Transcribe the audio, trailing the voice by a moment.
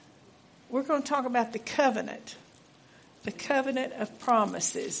we're going to talk about the covenant of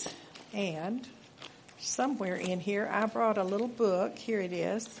promises. And somewhere in here, I brought a little book. Here it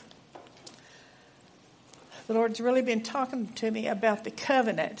is. The Lord's really been talking to me about the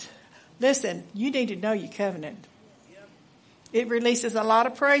covenant. Listen, you need to know your covenant. It releases a lot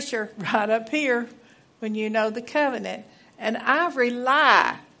of pressure right up here when you know the covenant. And I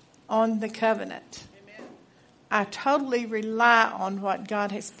rely on the covenant. I totally rely on what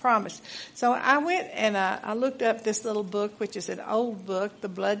God has promised. So I went and I looked up this little book, which is an old book, The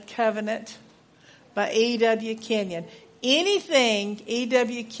Blood Covenant by E.W. Kenyon. Anything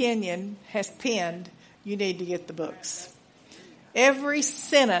E.W. Kenyon has penned, you need to get the books. Every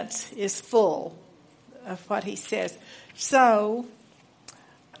sentence is full of what he says. So,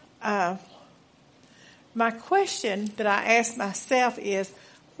 my question that I ask myself is,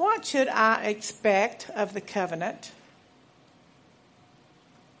 what should I expect of the covenant?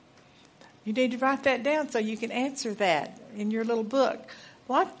 You need to write that down so you can answer that in your little book.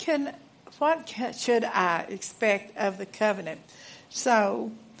 What should I expect of the covenant?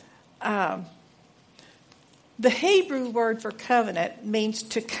 So, the Hebrew word for covenant means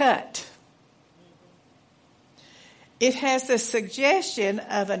to cut. It has the suggestion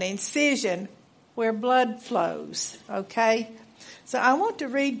of an incision where blood flows, okay? So I want to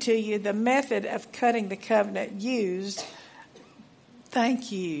read to you the method of cutting the covenant used.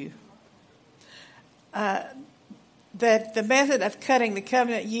 Thank you. That the method of cutting the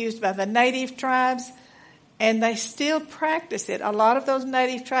covenant used by the native tribes, and they still practice it. A lot of those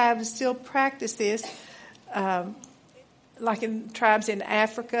native tribes still practice this, like in tribes in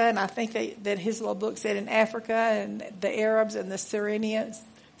Africa, and I think that his little book said in Africa, and the Arabs and the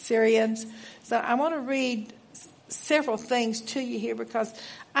Syrians. So I want to read several things to you here because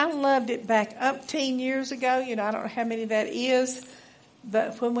I loved it back up 10 years ago. I don't know how many that is,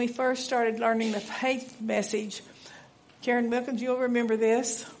 but when we first started learning the faith message, Karen Wilkins, you'll remember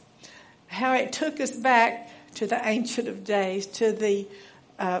this, how it took us back to the Ancient of Days, to the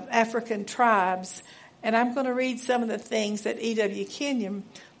African tribes. And I'm going to read some of the things that E.W. Kenyon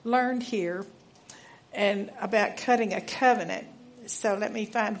learned here and about cutting a covenant. So let me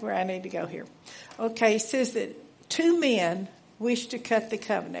find where I need to go here. Okay, it says that 2 men wish to cut the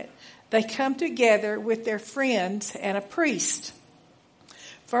covenant. They come together with their friends and a priest.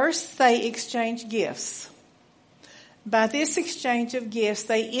 First, they exchange gifts. By this exchange of gifts,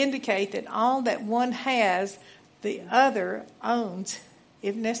 they indicate that all that one has, the other owns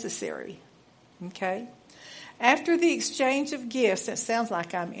if necessary. Okay? After the exchange of gifts, it sounds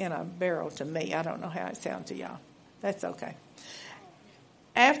like I'm in a barrel to me. I don't know how it sounds to y'all. That's okay.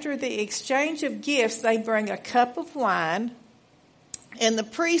 After the exchange of gifts, they bring a cup of wine, and the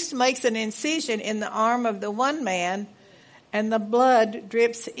priest makes an incision in the arm of the one man, and the blood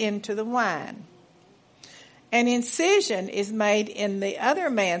drips into the wine. An incision is made in the other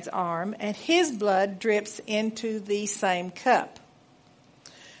man's arm, and his blood drips into the same cup.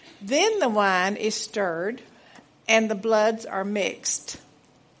 Then the wine is stirred, and the bloods are mixed.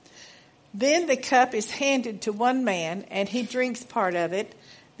 Then the cup is handed to one man, and he drinks part of it,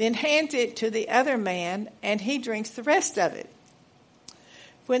 then hands it to the other man, and he drinks the rest of it.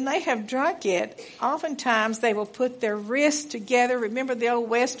 When they have drunk it, oftentimes they will put their wrists together. Remember the old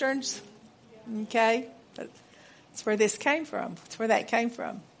Westerns? Okay? That's where this came from. That's where that came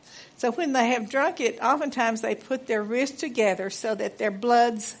from. So when they have drunk it, oftentimes they put their wrists together so that their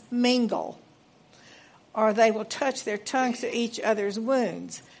bloods mingle, or they will touch their tongues to each other's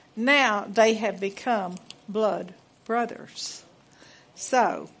wounds. Now they have become blood brothers.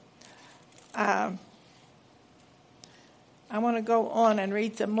 So, I want to go on and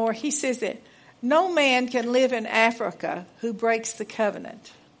read some more. He says that no man can live in Africa who breaks the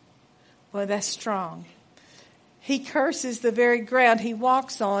covenant. Well, that's strong. He curses the very ground he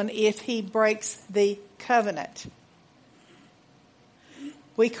walks on if he breaks the covenant.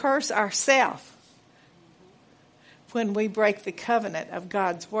 We curse ourselves when we break the covenant of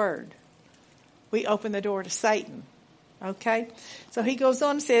God's word. We open the door to Satan. Okay? So he goes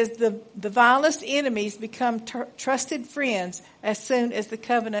on and says, the vilest enemies become trusted friends as soon as the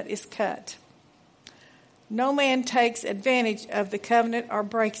covenant is cut. No man takes advantage of the covenant or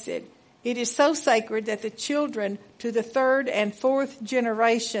breaks it. It is so sacred that the children to the 3rd and 4th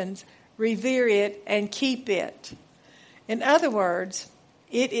generations revere it and keep it. In other words,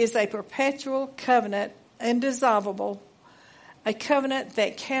 it is a perpetual covenant, indissoluble, a covenant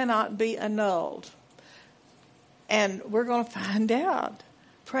that cannot be annulled. And we're going to find out.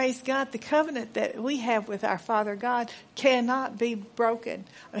 Praise God, the covenant that we have with our Father God cannot be broken.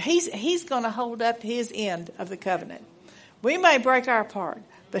 He's going to hold up his end of the covenant. We may break our part,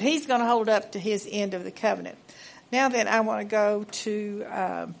 But he's going to hold up to his end of the covenant. Now then, I want to go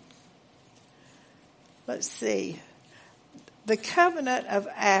to, let's see, the covenant of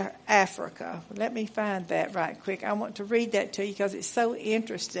Africa. Let me find that right quick. I want to read that to you because it's so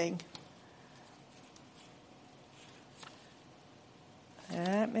interesting.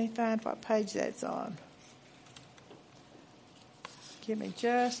 Let me find what page that's on. Give me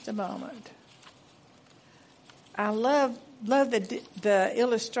just a moment. I love the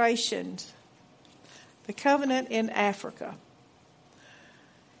illustrations. The covenant in Africa.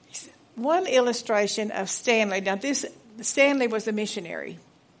 One illustration of Stanley. Now, Stanley was a missionary,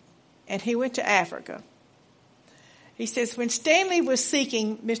 and he went to Africa. He says, when Stanley was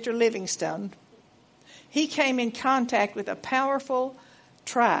seeking Mr. Livingstone, he came in contact with a powerful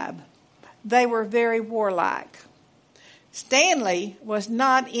tribe. They were very warlike. Stanley was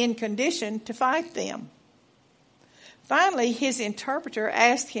not in condition to fight them. Finally, his interpreter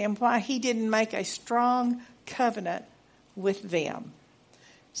asked him why he didn't make a strong covenant with them.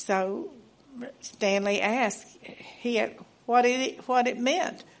 So Stanley asked what it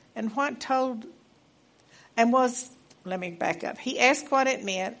meant and let me back up. He asked what it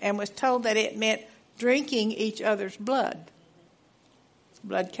meant and was told that it meant drinking each other's blood.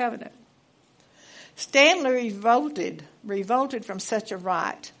 Blood covenant. Stanley revolted from such a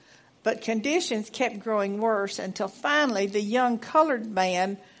rite, but conditions kept growing worse until finally the young colored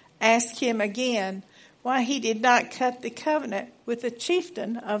man asked him again why he did not cut the covenant with the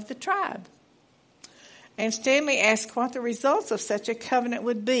chieftain of the tribe. And Stanley asked what the results of such a covenant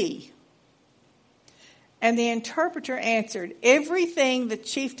would be. And the interpreter answered, everything the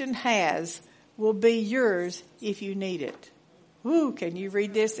chieftain has will be yours if you need it. Ooh, can you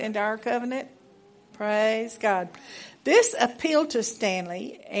read this into our covenant? Praise God. This appealed to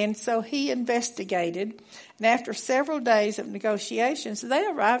Stanley, and so he investigated. And after several days of negotiations, they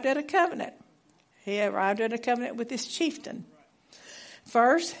arrived at a covenant. He arrived at a covenant with this chieftain.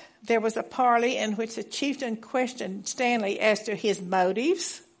 First, there was a parley in which the chieftain questioned Stanley as to his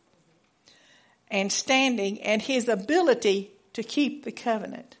motives and standing and his ability to keep the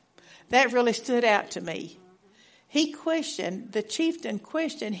covenant. That really stood out to me. The chieftain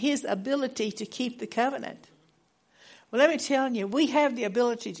questioned his ability to keep the covenant. Well, let me tell you, we have the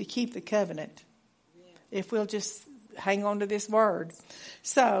ability to keep the covenant if we'll just hang on to this word.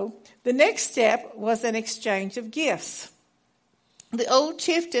 So the next step was an exchange of gifts. The old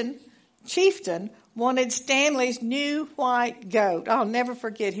chieftain wanted Stanley's new white goat. I'll never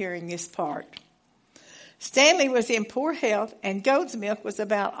forget hearing this part. Stanley was in poor health, and goat's milk was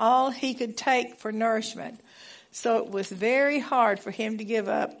about all he could take for nourishment. So it was very hard for him to give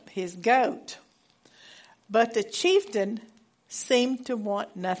up his goat. But the chieftain seemed to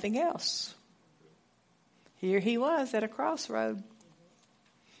want nothing else. Here he was at a crossroad.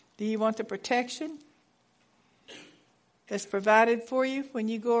 Do you want the protection that's provided for you when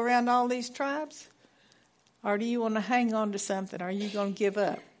you go around all these tribes? Or do you want to hang on to something? Or are you going to give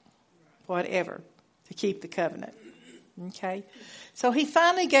up whatever to keep the covenant? Okay. So he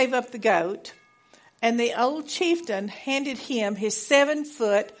finally gave up the goat, and the old chieftain handed him his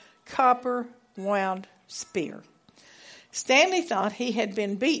 7-foot copper wound spear. Stanley thought he had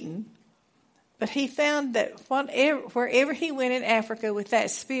been beaten, but he found that wherever he went in Africa with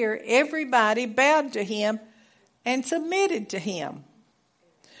that spear, everybody bowed to him and submitted to him.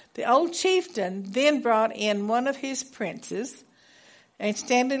 The old chieftain then brought in one of his princes, and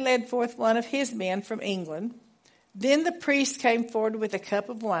Stanley led forth one of his men from England. Then the priest came forward with a cup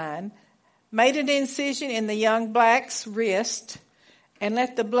of wine, made an incision in the young black's wrist, and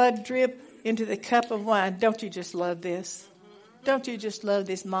let the blood drip into the cup of wine. Don't you just love this? Don't you just love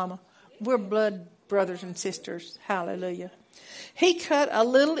this, Mama? We're blood brothers and sisters. Hallelujah. He cut a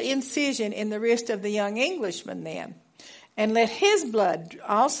little incision in the wrist of the young Englishman then, and let his blood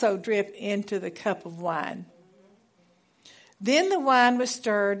also drip into the cup of wine. Then the wine was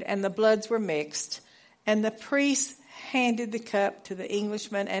stirred and the bloods were mixed, and the priest handed the cup to the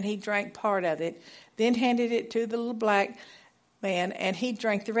Englishman, and he drank part of it, then handed it to the little black man, and he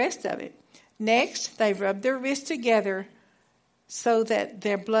drank the rest of it. Next, they rubbed their wrists together so that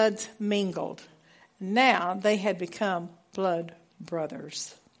their bloods mingled. Now they had become blood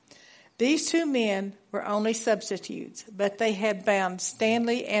brothers. These two men were only substitutes, but they had bound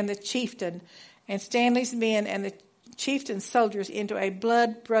Stanley and the chieftain, and Stanley's men and the chieftain's soldiers into a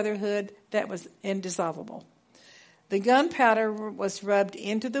blood brotherhood that was indissoluble. The gunpowder was rubbed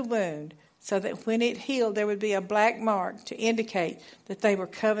into the wound so that when it healed, there would be a black mark to indicate that they were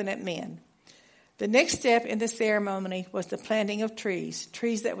covenant men. The next step in the ceremony was the planting of trees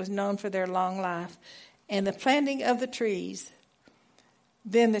that was known for their long life. And the planting of the trees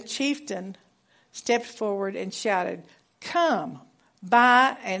Then the chieftain stepped forward and shouted, "Come,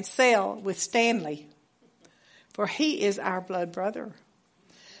 buy and sell with Stanley, for he is our blood brother."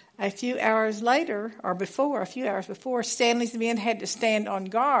 A few hours before, Stanley's men had to stand on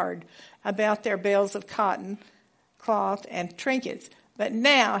guard about their bales of cotton, cloth, and trinkets. But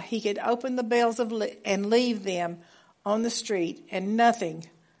now he could open the bales and leave them on the street, and nothing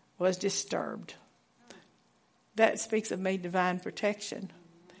was disturbed. That speaks of me divine protection.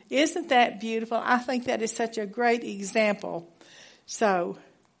 Isn't that beautiful? I think that is such a great example. So,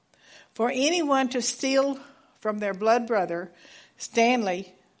 for anyone to steal from their blood brother,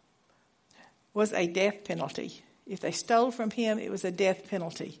 Stanley, was a death penalty. If they stole from him, it was a death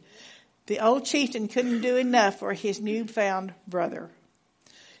penalty. The old chieftain couldn't do enough for his newfound brother.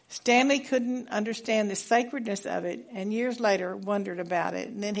 Stanley couldn't understand the sacredness of it, and years later wondered about it.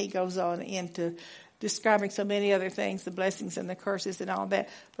 And then he goes on into describing so many other things, the blessings and the curses and all that.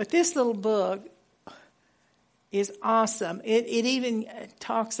 But this little book is awesome. It even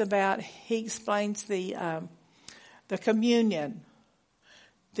talks about, he explains the communion,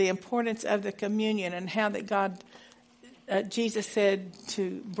 the importance of the communion, and how that Jesus said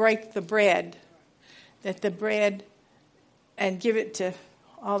to break the bread, that the bread, and give it to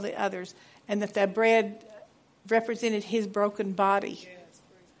all the others, and that bread represented his broken body.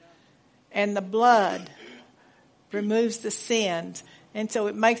 And the blood removes the sins. And so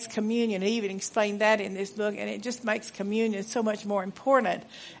it makes communion. He even explained that in this book, and it just makes communion so much more important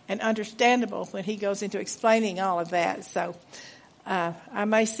and understandable when he goes into explaining all of that. So I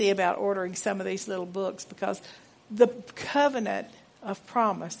may see about ordering some of these little books, because the covenant of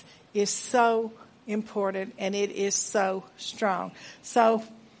promise is so important and it is so strong. So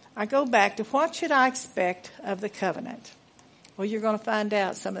I go back to, what should I expect of the covenant? Well, you're going to find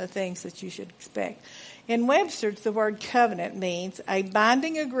out some of the things that you should expect. In Webster's, the word covenant means a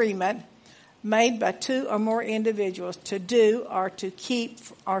binding agreement made by two or more individuals to do or to keep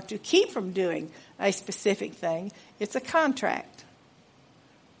from doing a specific thing. It's a contract.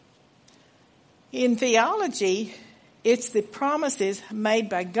 In theology, it's the promises made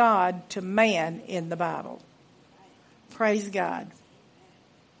by God to man in the Bible. Praise God.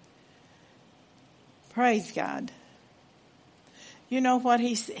 Praise God. You know what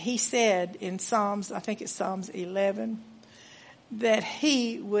he said in Psalms, I think it's Psalms 11, that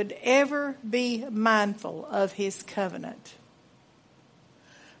he would ever be mindful of his covenant.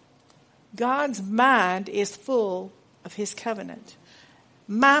 God's mind is full of his covenant.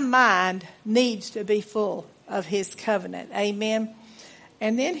 My mind needs to be full of his covenant. Amen.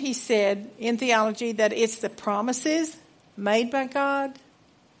 And then he said in theology that it's the promises made by God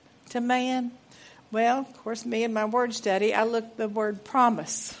to man. Well, of course, me and my word study, I looked the word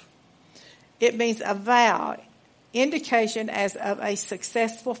promise. It means a vow, indication as of a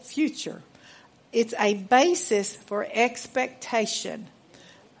successful future. It's a basis for expectation.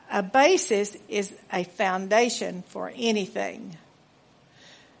 A basis is a foundation for anything.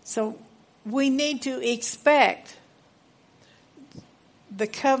 So we need to expect the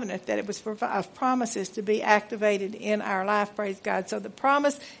covenant that it was of promises to be activated in our life, praise God. So the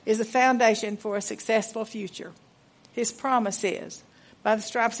promise is a foundation for a successful future. His promise is, by the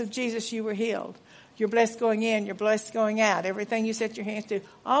stripes of Jesus you were healed. You're blessed going in, you're blessed going out. Everything you set your hands to.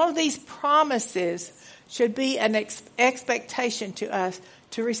 All of these promises should be an expectation to us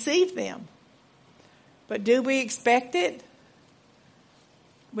to receive them. But do we expect it?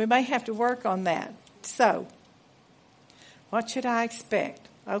 We may have to work on that. So, what should I expect?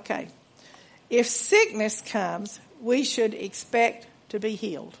 Okay. If sickness comes, we should expect to be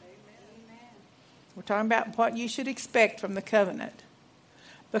healed. Amen. We're talking about what you should expect from the covenant.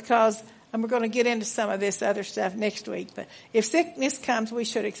 Because, and we're going to get into some of this other stuff next week, but if sickness comes, we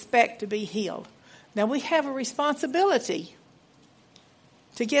should expect to be healed. Now, we have a responsibility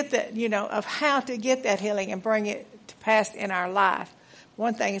to get that, of how to get that healing and bring it to pass in our life.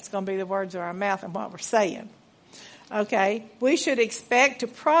 One thing, it's going to be the words of our mouth and what we're saying. Okay, we should expect to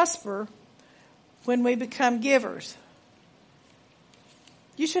prosper when we become givers.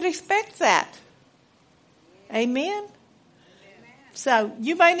 You should expect that. Amen? So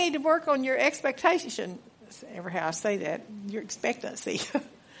you may need to work on your expectation. Ever how I say that, your expectancy.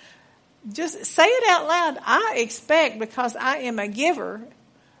 Just say it out loud. I expect, because I am a giver,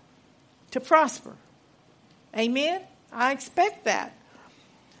 to prosper. Amen? I expect that.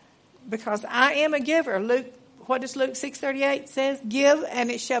 Because I am a giver. What does Luke 6:38 says? Give,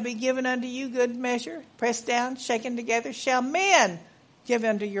 and it shall be given unto you, good measure, pressed down, shaken together, shall men give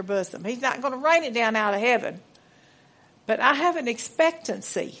unto your bosom. He's not going to rain it down out of heaven. But I have an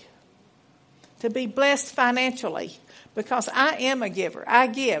expectancy to be blessed financially, because I am a giver. I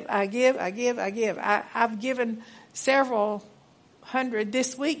give. I've given several hundred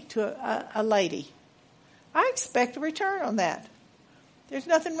this week to a lady. I expect a return on that. There's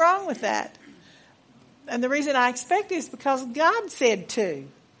nothing wrong with that. And the reason I expect it is because God said to.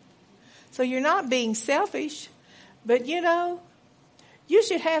 So you're not being selfish, but you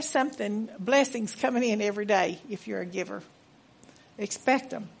should have blessings coming in every day if you're a giver. Expect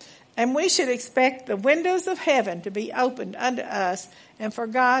them. And we should expect the windows of heaven to be opened unto us and for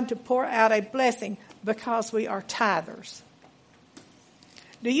God to pour out a blessing because we are tithers.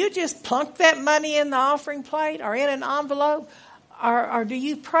 Do you just plunk that money in the offering plate or in an envelope? Or do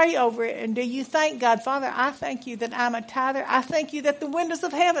you pray over it and do you thank God, Father, I thank you that I'm a tither. I thank you that the windows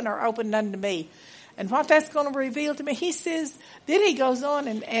of heaven are opened unto me. And what that's going to reveal to me, he says, then he goes on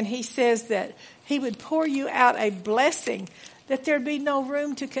and he says that he would pour you out a blessing, that there'd be no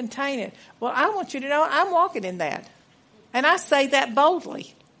room to contain it. Well, I want you to know I'm walking in that. And I say that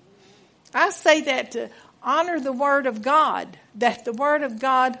boldly. I say that to honor the Word of God, that the Word of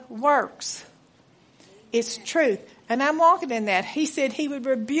God works. It's truth. And I'm walking in that. He said he would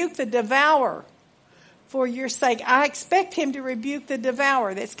rebuke the devourer for your sake. I expect him to rebuke the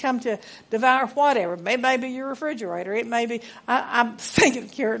devourer that's come to devour whatever. It may be your refrigerator. It may be, I'm thinking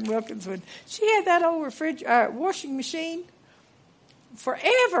of Karen Wilkins when she had that old washing machine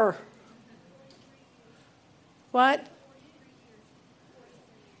forever. What?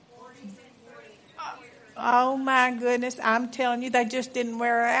 Oh my goodness, I'm telling you, they just didn't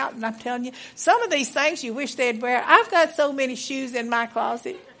wear out. And I'm telling you, some of these things you wish they'd wear. I've got so many shoes in my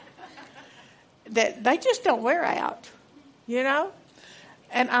closet that they just don't wear out,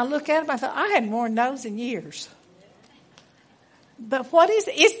 And I look at them, I thought, I hadn't worn those in years. But what is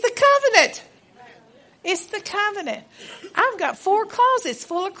it? It's the covenant. It's the covenant. I've got 4 closets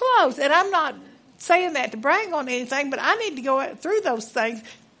full of clothes, and I'm not saying that to brag on anything, but I need to go through those things.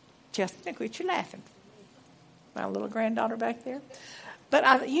 Justin, quit your laughing. My little granddaughter back there. But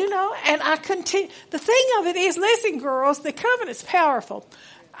and I continue. The thing of it is, listen, girls, the covenant's powerful.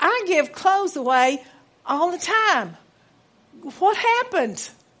 I give clothes away all the time. What happens?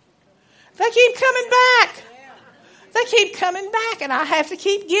 They keep coming back. They keep coming back, and I have to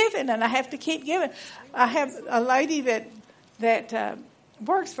keep giving, and I have to keep giving. I have a lady that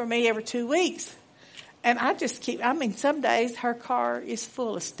works for me every 2 weeks, and I just keep. Some days her car is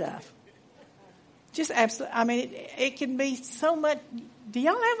full of stuff. Just absolutely. It can be so much. Do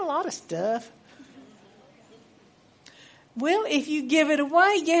y'all have a lot of stuff? Well, if you give it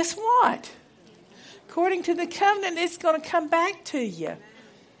away, guess what? According to the covenant, it's going to come back to you.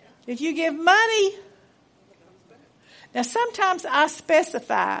 If you give money. Now, sometimes I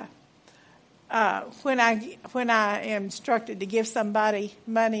specify when I am instructed to give somebody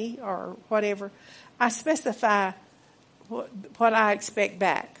money or whatever, I specify what I expect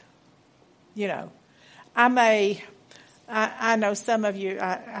back. I know some of you,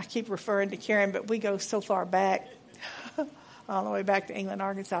 I keep referring to Karen, but we go so far back, all the way back to England,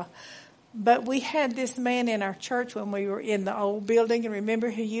 Arkansas. But we had this man in our church when we were in the old building, and remember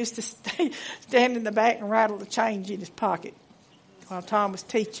he used to stand in the back and rattle the change in his pocket while Tom was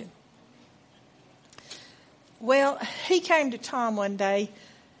teaching. Well, he came to Tom one day,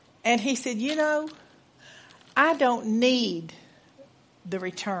 and he said, I don't need the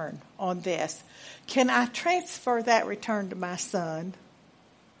return on this. Can I transfer that return to my son?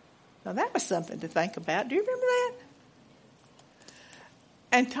 Now, that was something to think about. Do you remember that?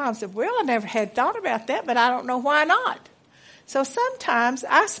 And Tom said, well, I never had thought about that, but I don't know why not. So sometimes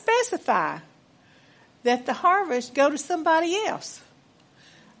I specify that the harvest go to somebody else.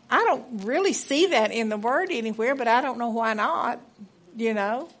 I don't really see that in the Word anywhere, but I don't know why not,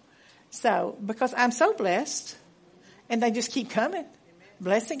 So, because I'm so blessed, and they just keep coming.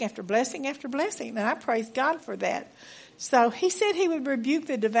 Blessing after blessing after blessing. And I praise God for that. So he said he would rebuke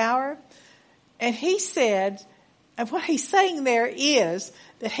the devourer. And he said, and what he's saying there is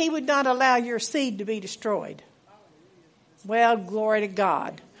that he would not allow your seed to be destroyed. Well, glory to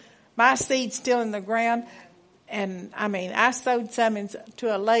God. My seed's still in the ground. And I sowed some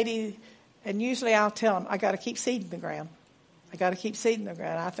to a lady, and usually I'll tell them, I got to keep seed in the ground. I got to keep seed in the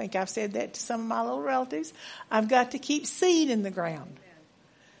ground. I think I've said that to some of my little relatives. I've got to keep seed in the ground.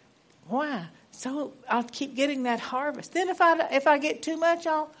 Why? So I'll keep getting that harvest. Then if I get too much,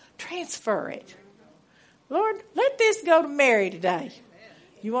 I'll transfer it. Lord, let this go to Mary today.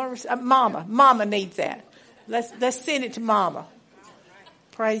 You want to Mama? Mama needs that. Let's send it to Mama.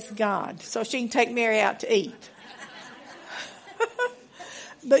 Praise God, so she can take Mary out to eat.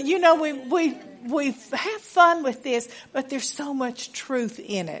 But we have fun with this, but there's so much truth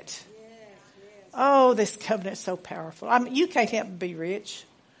in it. Oh, this covenant is so powerful. I mean, you can't help but be rich.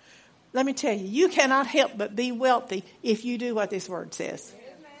 Let me tell you, you cannot help but be wealthy if you do what this word says.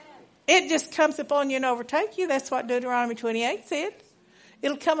 It just comes upon you and overtake you. That's what Deuteronomy 28 said.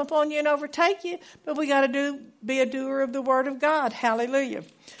 It'll come upon you and overtake you, but we got to be a doer of the word of God. Hallelujah.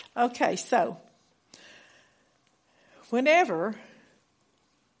 Okay, so whenever,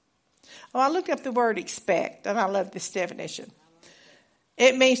 I looked up the word expect, and I love this definition.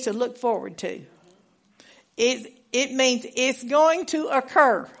 It means to look forward to. It means it's going to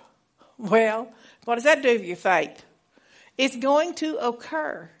occur. Well, what does that do for your faith? It's going to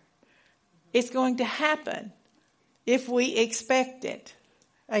occur. It's going to happen if we expect it.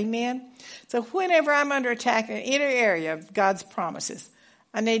 Amen? So whenever I'm under attack in any area of God's promises,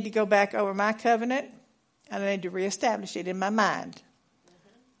 I need to go back over my covenant, and I need to reestablish it in my mind.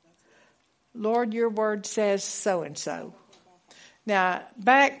 Lord, your word says so and so. Now,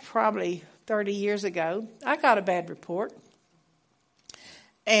 back probably 30 years ago, I got a bad report.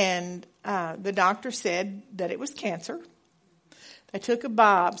 And the doctor said that it was cancer. They took a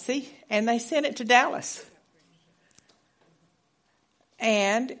biopsy, and they sent it to Dallas.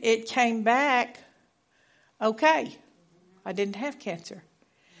 And it came back okay. I didn't have cancer.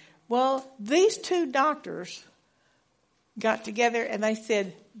 Well, these two doctors got together, and they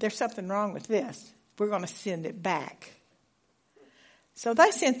said, there's something wrong with this. We're going to send it back. So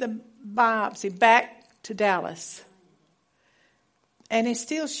they sent the biopsy back to Dallas. And it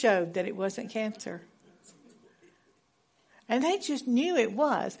still showed that it wasn't cancer. And they just knew it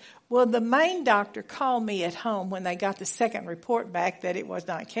was. Well, the main doctor called me at home when they got the second report back that it was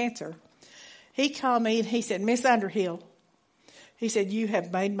not cancer. He called me and he said, Miss Underhill, he said, you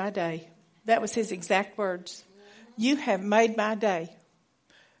have made my day. That was his exact words. You have made my day.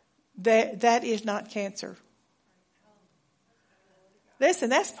 That is not cancer. Listen,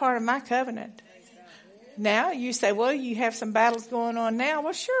 that's part of my covenant. Now, you say, well, you have some battles going on now.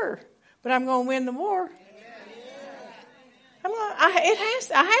 Well, sure, but I'm going to win the war.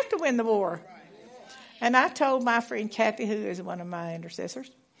 I have to win the war. And I told my friend Kathy, who is one of my intercessors,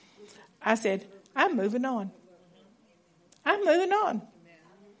 I said, I'm moving on. I'm moving on.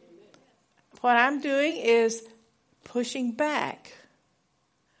 What I'm doing is pushing back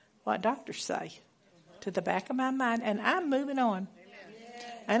what doctors say to the back of my mind, and I'm moving on.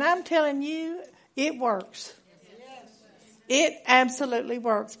 And I'm telling you, it works. It absolutely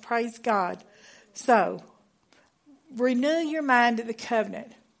works. Praise God. So, renew your mind to the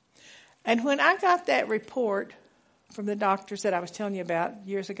covenant. And when I got that report from the doctors that I was telling you about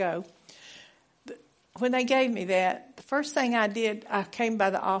years ago, when they gave me that, the first thing I did, I came by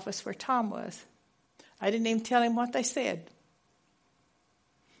the office where Tom was. I didn't even tell him what they said.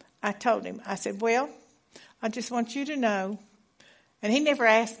 I told him, I said, well, I just want you to know, and he never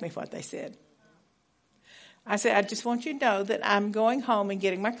asked me what they said. I said, I just want you to know that I'm going home and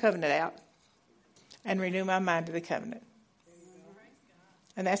getting my covenant out and renew my mind to the covenant.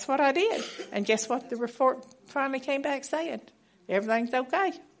 And that's what I did. And guess what? The report finally came back saying, everything's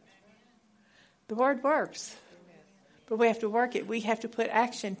okay. The word works. But we have to work it. We have to put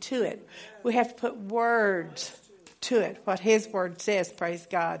action to it. We have to put words to it, what his word says, praise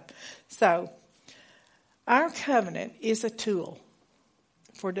God. So, our covenant is a tool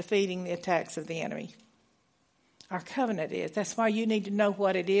for defeating the attacks of the enemy. Our covenant is. That's why you need to know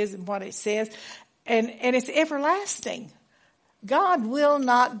what it is and what it says. And it's everlasting. God will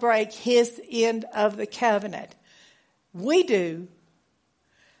not break his end of the covenant. We do.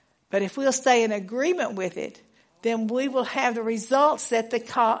 But if we'll stay in agreement with it, then we will have the results that the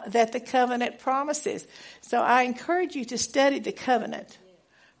covenant promises. So I encourage you to study the covenant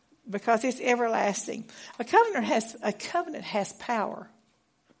because it's everlasting. A covenant has power.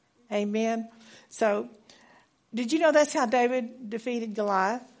 Amen. So, did you know that's how David defeated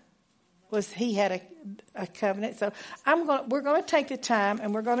Goliath? He had a covenant. So we're going to take the time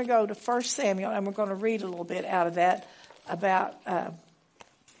and we're going to go to 1 Samuel and we're going to read a little bit out of that about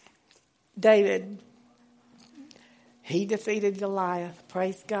David. He defeated Goliath.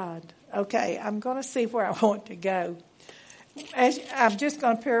 Praise God. Okay, I'm going to see where I want to go. I'm just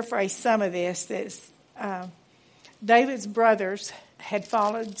going to paraphrase some of this. David's brothers had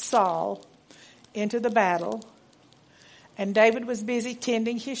followed Saul into the battle. And David was busy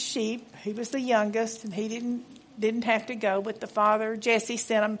tending his sheep. He was the youngest, and he didn't have to go. But the father, Jesse,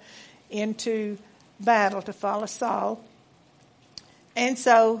 sent him into battle to follow Saul. And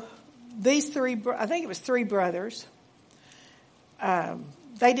so these three, I think it was three brothers,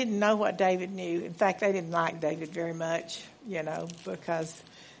 they didn't know what David knew. In fact, they didn't like David very much, because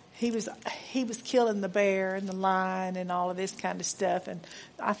he was killing the bear and the lion and all of this kind of stuff, and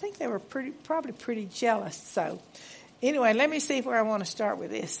I think they were probably pretty jealous. So anyway, let me see where I want to start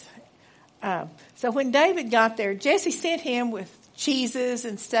with this. So when David got there, Jesse sent him with cheeses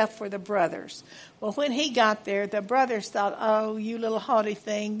and stuff for the brothers. Well, when he got there, the brothers thought, "Oh, you little haughty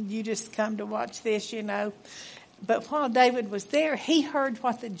thing, you just come to watch this, you know." But while David was there, he heard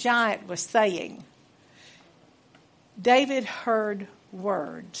what the giant was saying. David heard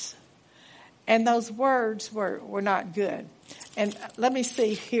words, and those words were not good. And let me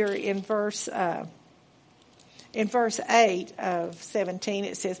see here in verse 8 of 17,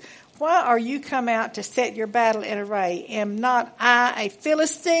 it says, "Why are you come out to set your battle in array? Am not I a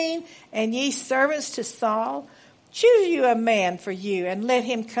Philistine, and ye servants to Saul? Choose you a man for you, and let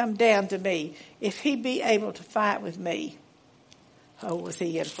him come down to me, if he be able to fight with me." Oh, was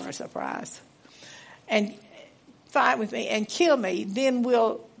he in for a surprise? "And fight with me, and kill me, then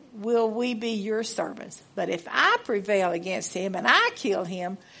will we be your servants. But if I prevail against him, and I kill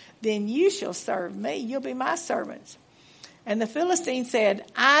him, then you shall serve me. You'll be my servants." And the Philistine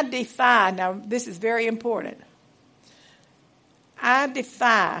said, "I defy," now this is very important, "I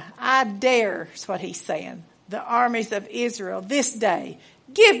defy, I dare," is what he's saying, "the armies of Israel this day.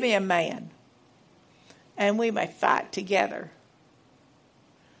 Give me a man, and we may fight together."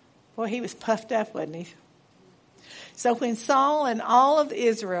 Boy, he was puffed up, wasn't he? So when Saul and all of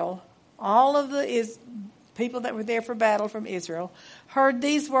Israel, all of the people that were there for battle from Israel, heard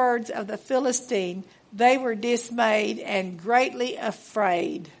these words of the Philistine, they were dismayed and greatly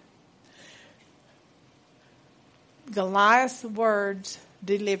afraid. Goliath's words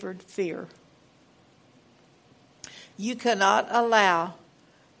delivered fear. You cannot allow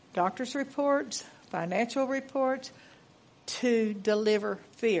doctor's reports, financial reports, to deliver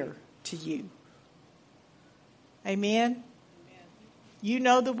fear to you. Amen? You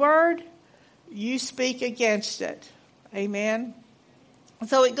know the word, you speak against it. Amen?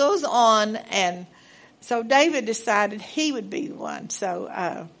 So it goes on, and so David decided he would be the one. So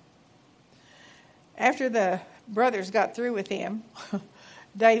after the brothers got through with him,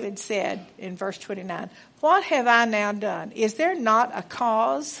 David said in verse 29, "What have I now done? Is there not a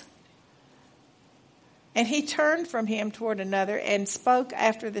cause?" And he turned from him toward another and spoke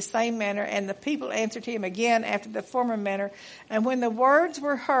after the same manner, and the people answered him again after the former manner. And when the words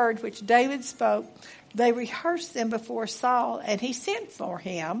were heard which David spoke, they rehearsed them before Saul, and he sent for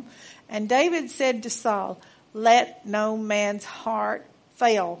him. And David said to Saul, "Let no man's heart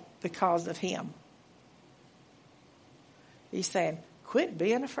fail because of him." He's saying, quit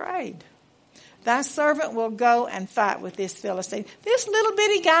being afraid. Thy servant will go and fight with this Philistine. This little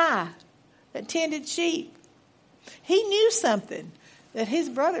bitty guy that tended sheep. He knew something that his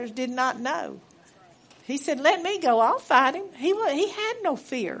brothers did not know. He said, "Let me go. I'll fight him." He had no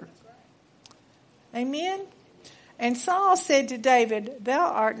fear. Amen. And Saul said to David, "Thou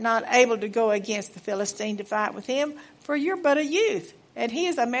art not able to go against the Philistine to fight with him, for you're but a youth, and he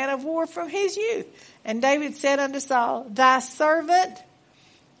is a man of war from his youth." And David said unto Saul, "Thy servant."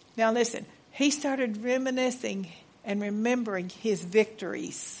 Now listen, he started reminiscing and remembering his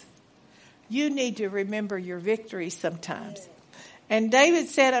victories. You need to remember your victories sometimes. "And David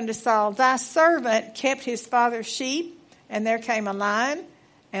said unto Saul, Thy servant kept his father's sheep, and there came a lion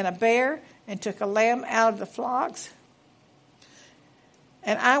and a bear, and took a lamb out of the flocks.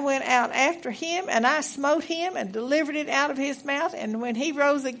 And I went out after him, and I smote him, and delivered it out of his mouth. And when he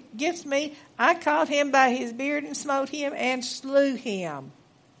rose against me, I caught him by his beard, and smote him, and slew him."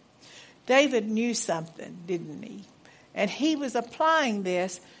 David knew something, didn't he? And he was applying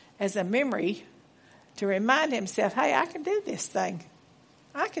this as a memory to remind himself, hey, I can do this thing.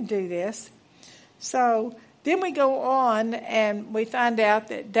 I can do this. So then we go on and we find out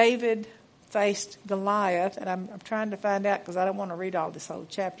that David faced Goliath. And I'm trying to find out because I don't want to read all this whole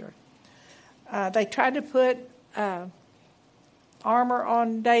chapter. They tried to put armor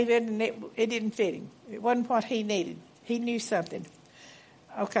on David and it didn't fit him. It wasn't what he needed. He knew something.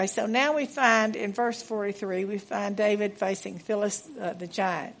 Okay, so now we find in verse 43, we find David facing the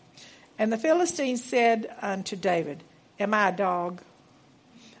giant. And the Philistine said unto David, Am I a dog,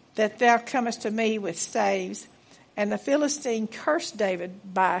 that thou comest to me with staves? And the Philistine cursed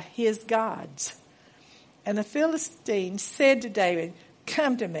David by his gods. And the Philistine said to David,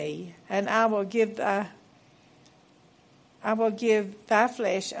 Come to me, and I will give thy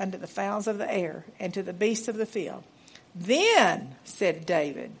flesh unto the fowls of the air, and to the beasts of the field. Then said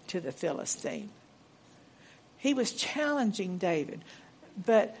David to the Philistine. He was challenging David,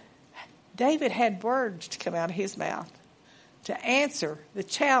 but David had words to come out of his mouth to answer the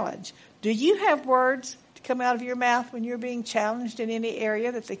challenge. Do you have words to come out of your mouth when you're being challenged in any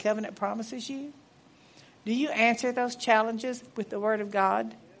area that the covenant promises you? Do you answer those challenges with the word of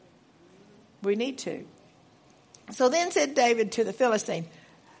God? We need to. So then said David to the Philistine,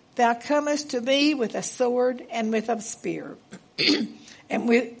 thou comest to me with a sword and with a spear, and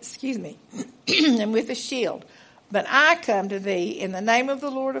with and with a shield. But I come to thee in the name of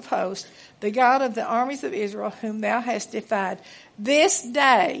the Lord of hosts, the God of the armies of Israel, whom thou hast defied. This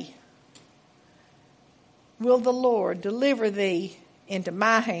day will the Lord deliver thee into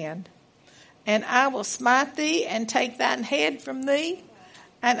my hand, and I will smite thee and take thine head from thee,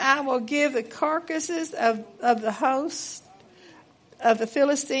 and I will give the carcasses of the host of the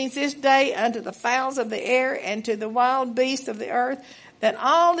Philistines this day unto the fowls of the air and to the wild beasts of the earth, that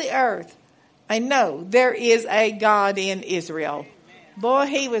all the earth may know there is a God in Israel. Boy,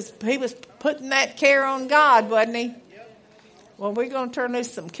 he was putting that care on God, wasn't he? Well, we're going to turn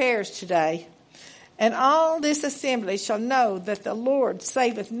loose some cares today. And all this assembly shall know that the Lord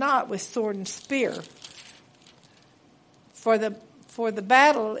saveth not with sword and spear. For the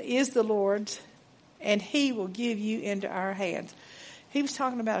battle is the Lord's, and he will give you into our hands. He was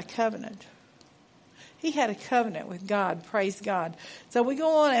talking about a covenant. He had a covenant with God. Praise God. So we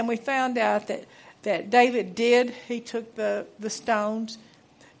go on and we found out that David he took the stones.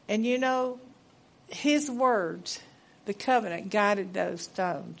 And you know, his words, the covenant, guided those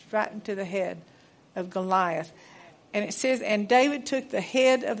stones right into the head of Goliath. And it says, and David took the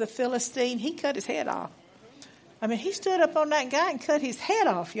head of the Philistine. He cut his head off. I mean, he stood up on that guy and cut his head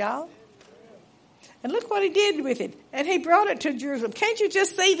off, y'all. And look what he did with it. And he brought it to Jerusalem. Can't you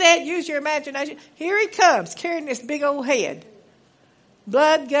just see that? Use your imagination. Here he comes, carrying this big old head.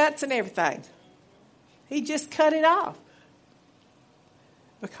 Blood, guts, and everything. He just cut it off.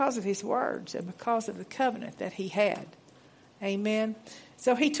 Because of his words and because of the covenant that he had. Amen.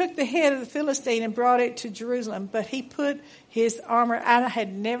 So he took the head of the Philistine and brought it to Jerusalem. But he put his armor, I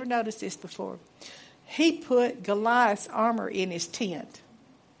had never noticed this before. He put Goliath's armor in his tent.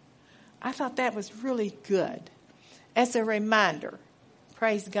 I thought that was really good. As a reminder,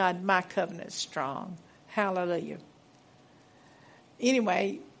 praise God, my covenant's strong. Hallelujah.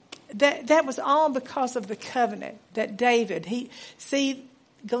 Anyway, that was all because of the covenant that David,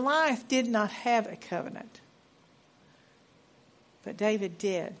 Goliath did not have a covenant. But David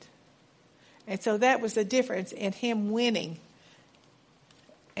did. And so that was the difference in him winning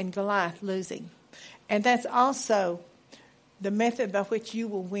and Goliath losing. And that's also the method by which you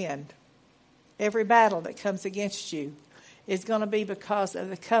will win. Every battle that comes against you is going to be because of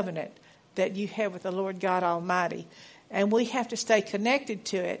the covenant that you have with the Lord God Almighty. And we have to stay connected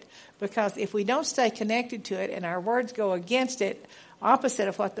to it, because if we don't stay connected to it and our words go against it, opposite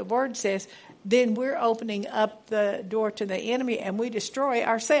of what the word says, then we're opening up the door to the enemy and we destroy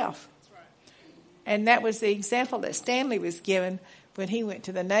ourselves. Right. And that was the example that Stanley was given when he went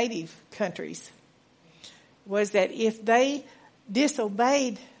to the native countries, was that if they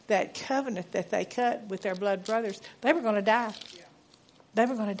disobeyed that covenant that they cut with their blood brothers, they were going to die. Yeah. They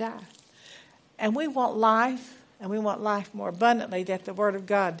were going to die. And we want life, and we want life more abundantly that the Word of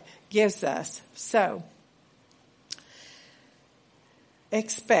God gives us. So,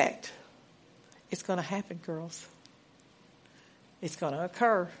 expect. It's going to happen, girls. It's going to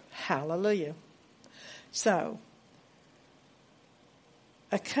occur. Hallelujah. So,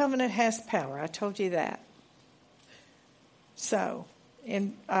 a covenant has power. I told you that. So,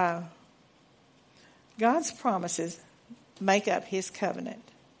 in God's promises make up his covenant.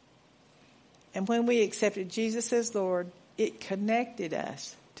 And when we accepted Jesus as Lord, it connected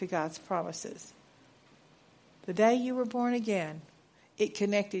us to God's promises. The day you were born again, it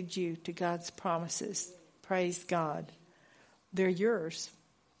connected you to God's promises. Praise God. They're yours.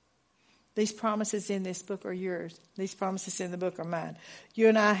 These promises in this book are yours. These promises in the book are mine. You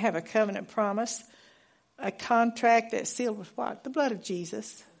and I have a covenant promise. A contract that's sealed with what? The blood of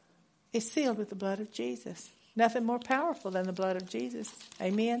Jesus. It's sealed with the blood of Jesus. Nothing more powerful than the blood of Jesus.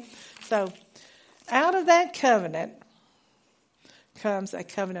 Amen? So, out of that covenant comes a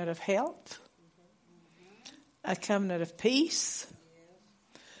covenant of health, a covenant of peace,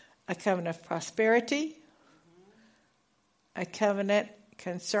 a covenant of prosperity, a covenant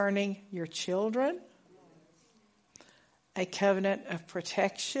concerning your children, a covenant of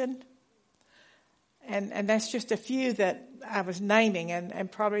protection. And that's just a few that I was naming, and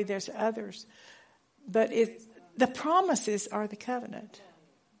probably there's others. But the promises are the covenant.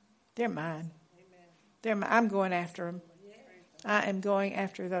 They're mine. They're mine. I'm going after them. I am going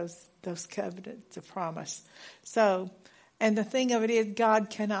after those covenants of promise. So, and the thing of it is, God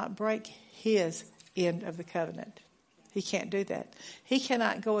cannot break his end of the covenant. He can't do that. He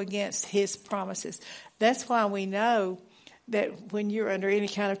cannot go against his promises. That's why we know that when you're under any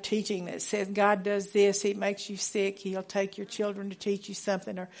kind of teaching that says God does this, he makes you sick, he'll take your children to teach you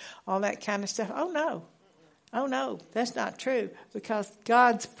something, or all that kind of stuff. Oh no, that's not true, because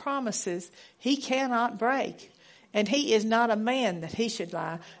God's promises he cannot break. And he is not a man that he should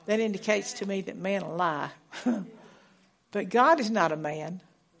lie. That indicates to me that man will lie. But God is not a man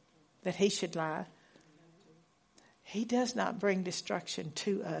that he should lie. He does not bring destruction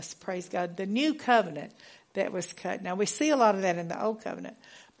to us, praise God. The new covenant that was cut. Now we see a lot of that in the old covenant.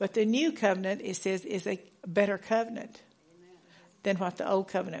 But the new covenant, it says, is a better covenant than what the old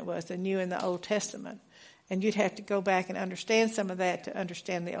covenant was, the new in the Old Testament. And you'd have to go back and understand some of that to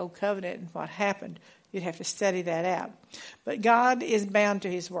understand the old covenant and what happened. You'd have to study that out. But God is bound to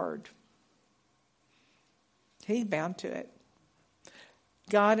his word. He's bound to it.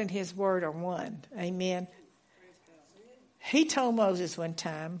 God and his word are one. Amen. He told Moses one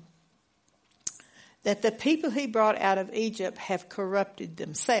time that the people he brought out of Egypt have corrupted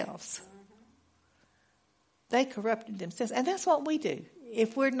themselves. They corrupted themselves. And that's what we do.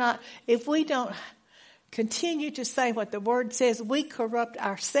 If we don't continue to say what the word says, we corrupt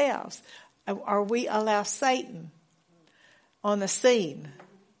ourselves. Or we allow Satan on the scene.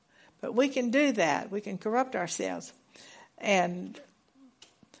 But we can do that. We can corrupt ourselves. And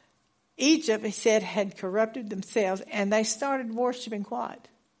Egypt, he said, had corrupted themselves, and they started worshiping what?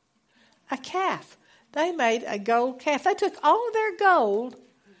 A calf. They made a gold calf. They took all of their gold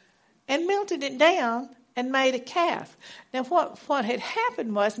and melted it down and made a calf. Now what had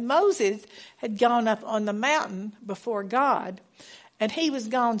happened was Moses had gone up on the mountain before God, and he was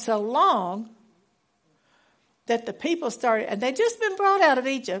gone so long that the people started, and they'd just been brought out of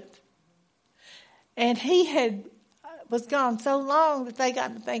Egypt, and he was gone so long that they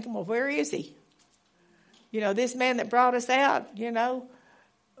got to thinking, well, where is he? This man that brought us out,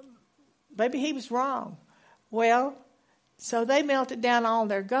 maybe he was wrong. Well, so they melted down all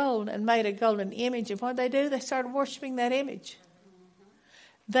their gold and made a golden image, and what did they do? They started worshiping that image.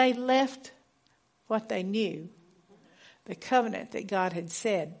 They left what they knew, the covenant that God had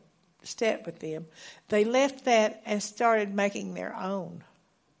set with them. They left that and started making their own.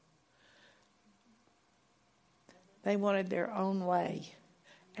 They wanted their own way.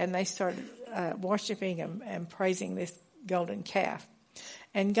 And they started worshiping him and praising this golden calf.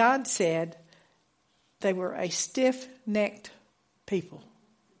 And God said they were a stiff-necked people.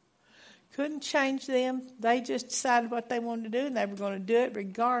 Couldn't change them. They just decided what they wanted to do, and they were going to do it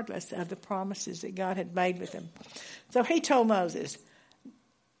regardless of the promises that God had made with them. So he told Moses.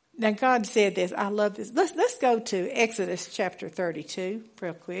 Now God said this. I love this. Let's go to Exodus chapter 32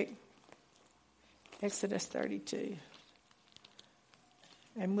 real quick. Exodus 32.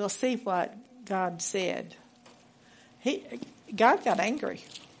 And we'll see what God said. God got angry.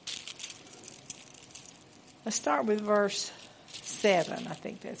 Let's start with verse 7. I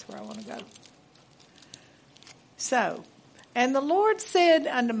think that's where I want to go. So, and the Lord said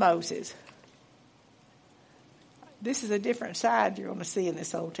unto Moses, this is a different side you're going to see in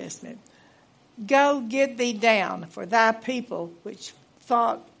this Old Testament. Go get thee down, for thy people, which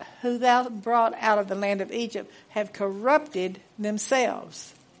thought who thou brought out of the land of Egypt, have corrupted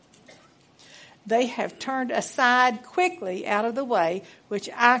themselves. They have turned aside quickly out of the way which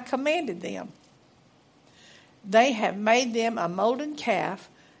I commanded them. They have made them a molten calf,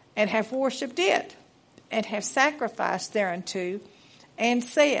 and have worshipped it, and have sacrificed thereunto, and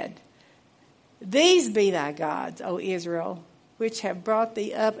said, These be thy gods, O Israel, which have brought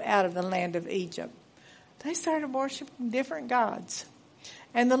thee up out of the land of Egypt. They started worshiping different gods.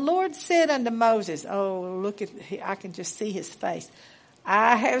 And the Lord said unto Moses, I can just see his face.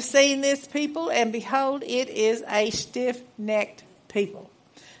 I have seen this people, and behold, it is a stiff-necked people.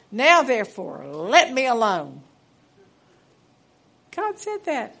 Now, therefore, let me alone. God said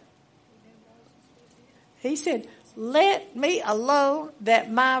that. He said, let me alone,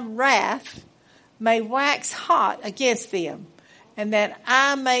 that my wrath may wax hot against them, and that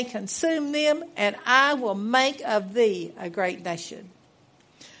I may consume them, and I will make of thee a great nation.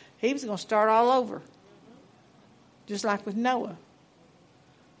 He was going to start all over, just like with Noah.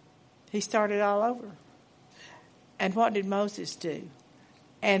 He started all over. And what did Moses do?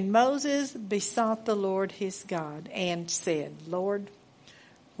 And Moses besought the Lord his God and said, Lord,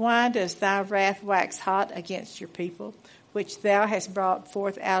 why does thy wrath wax hot against your people, which thou hast brought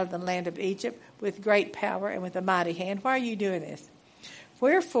forth out of the land of Egypt with great power and with a mighty hand? Why are you doing this?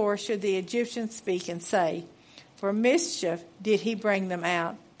 Wherefore should the Egyptians speak and say, for mischief did he bring them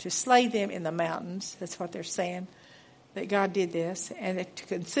out, to slay them in the mountains? That's what they're saying, that God did this, and to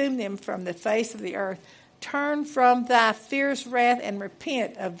consume them from the face of the earth. turn from thy fierce wrath and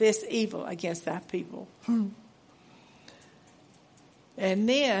repent of this evil against thy people. And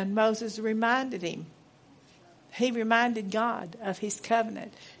then Moses reminded him. He reminded God of his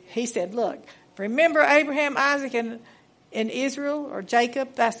covenant. He said, look, remember Abraham, Isaac, and Israel, or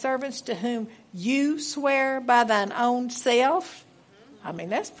Jacob, thy servants, to whom you swear by thine own self. I mean,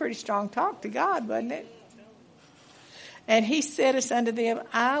 that's pretty strong talk to God, wasn't it? And he said unto them,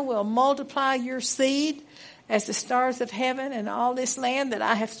 I will multiply your seed as the stars of heaven, and all this land that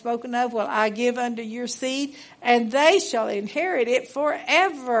I have spoken of will I give unto your seed, and they shall inherit it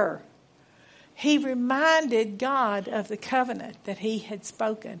forever. He reminded God of the covenant that he had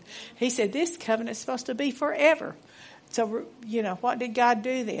spoken. He said, this covenant is supposed to be forever. So, what did God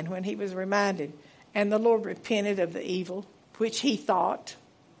do then when he was reminded? And the Lord repented of the evil, which he thought,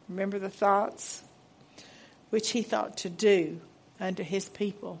 remember the thoughts, which he thought to do unto his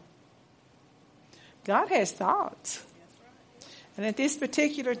people. God has thoughts. And at this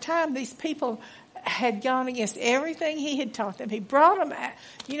particular time, these people had gone against everything he had taught them. He brought them,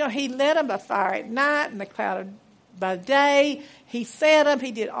 he led them by fire at night and the cloud by day. He fed them.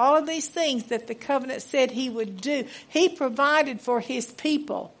 He did all of these things that the covenant said he would do. He provided for his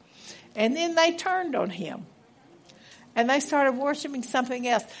people. And then they turned on him. And they started worshiping something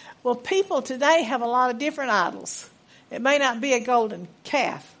else. Well, people today have a lot of different idols. It may not be a golden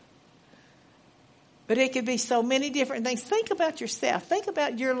calf, but it could be so many different things. Think about yourself. Think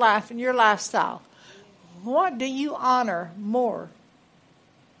about your life and your lifestyle. What do you honor more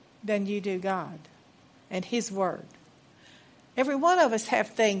than you do God and his word? Every one of us have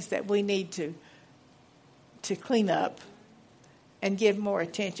things that we need to clean up and give more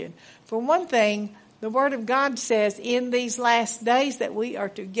attention. For one thing, the word of God says in these last days that we are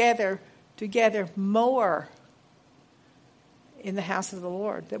together more in the house of the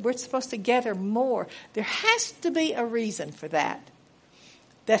Lord, that we're supposed to gather more. There has to be a reason for that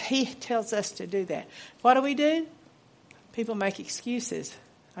he tells us to do that. What do? People make excuses.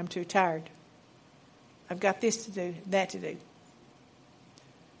 I'm too tired. I've got this to do, that to do.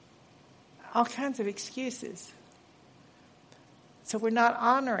 All kinds of excuses. So we're not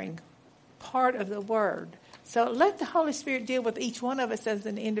honoring part of the word. So let the Holy Spirit deal with each one of us as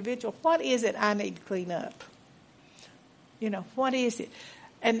an individual. What is it I need to clean up? What is it?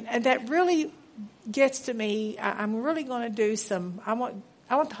 And that really gets to me. I'm really going to do I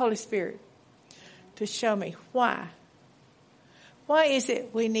want the Holy Spirit to show me why. Why is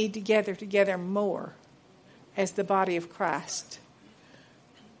it we need to gather together more as the body of Christ?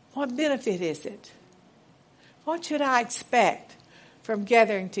 What benefit is it? What should I expect from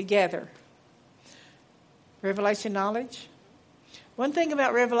gathering together? Revelation knowledge. One thing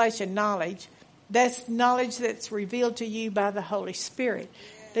about revelation knowledge, that's knowledge that's revealed to you by the Holy Spirit.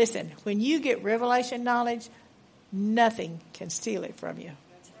 Listen, when you get revelation knowledge, nothing can steal it from you.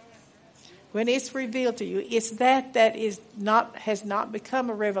 When it's revealed to you, it's that has not become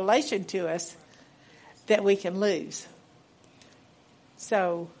a revelation to us that we can lose.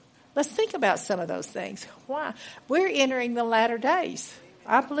 So let's think about some of those things. Why? We're entering the latter days.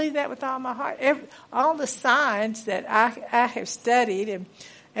 I believe that with all my heart. All the signs that I have studied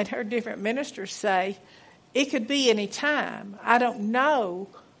and heard different ministers say, it could be any time. I don't know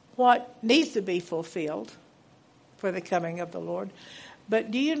what needs to be fulfilled for the coming of the Lord.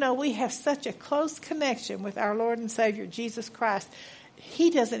 But do you know we have such a close connection with our Lord and Savior, Jesus Christ. He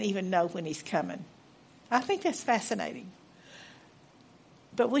doesn't even know when he's coming. I think that's fascinating.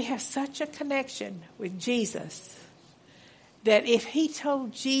 But we have such a connection with Jesus that if he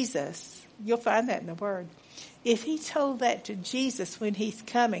told Jesus, you'll find that in the Word, if he told that to Jesus when he's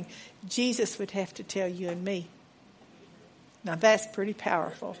coming, Jesus would have to tell you and me. Now that's pretty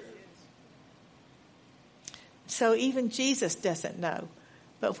powerful. So even Jesus doesn't know.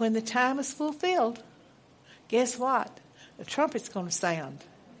 But when the time is fulfilled, guess what? The trumpet's going to sound.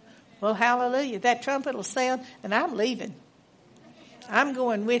 Well, hallelujah. That trumpet will sound, and I'm leaving. I'm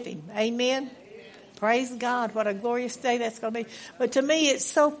going with him. Amen? Praise God. What a glorious day that's going to be. But to me, it's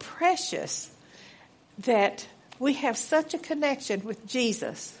so precious that we have such a connection with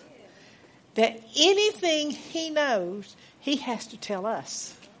Jesus that anything he knows, he has to tell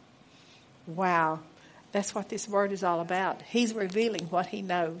us. Wow. That's what this word is all about. He's revealing what he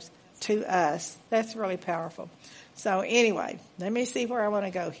knows to us. That's really powerful. So anyway, let me see where I want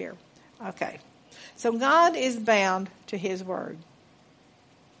to go here. Okay. So God is bound to his word.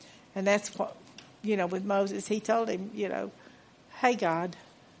 And that's what, with Moses, he told him, hey, God,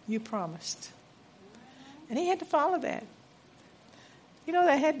 you promised. And he had to follow that.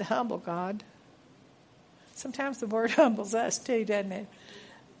 They had to humble God. Sometimes the word humbles us too, doesn't it?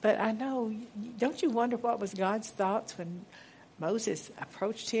 But I know, don't you wonder what was God's thoughts when Moses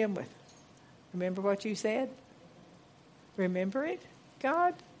approached him with, remember what you said? Remember it,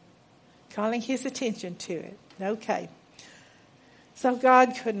 God? Calling his attention to it. Okay. So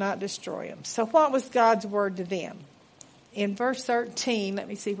God could not destroy them. So what was God's word to them? In verse 13, let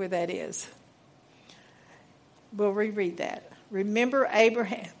me see where that is. We'll reread that. Remember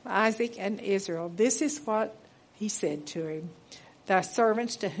Abraham, Isaac, and Israel. This is what he said to him. Thy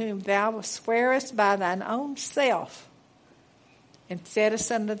servants to whom thou swearest by thine own self, and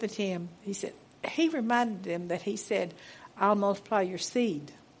saidst unto them, he reminded them that he said, I'll multiply your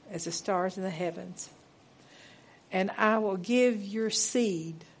seed as the stars in the heavens, and I will give your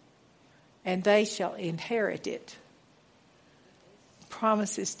seed, and they shall inherit it.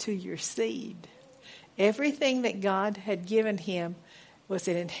 Promises to your seed. Everything that God had given him was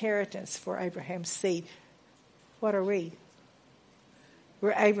an inheritance for Abraham's seed. What are we?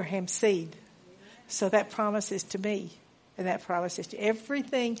 We're Abraham's seed. So that promise is to me. And that promise is to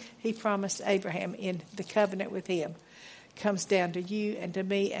everything he promised Abraham in the covenant with him comes down to you and to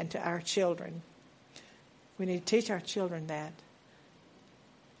me and to our children. We need to teach our children that.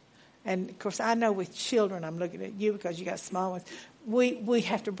 And, of course, I know with children, I'm looking at you because you got small ones, we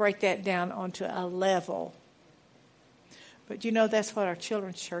have to break that down onto a level. But, that's what our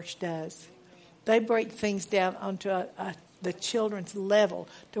children's church does. They break things down onto the children's level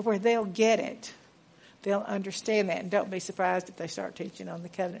to where they'll get it. They'll understand that. And don't be surprised if they start teaching on the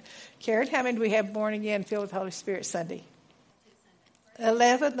covenant. Karen, how many do we have born again, filled with the Holy Spirit Sunday?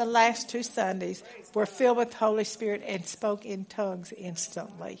 11, the last 2 Sundays, were filled with the Holy Spirit and spoke in tongues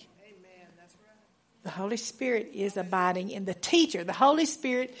instantly. The Holy Spirit is abiding in the teacher. The Holy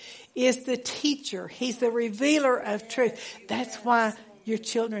Spirit is the teacher. He's the revealer of truth. That's why your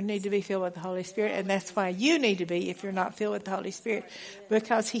children need to be filled with the Holy Spirit, and that's why you need to be if you're not filled with the Holy Spirit,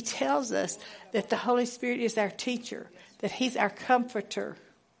 because he tells us that the Holy Spirit is our teacher, that he's our comforter,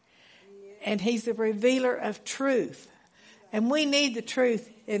 and he's the revealer of truth. And we need the truth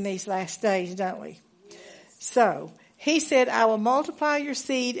in these last days, don't we? So, he said, I will multiply your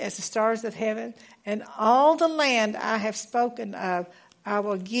seed as the stars of heaven, and all the land I have spoken of, I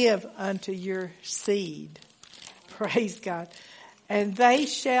will give unto your seed. Praise God. And they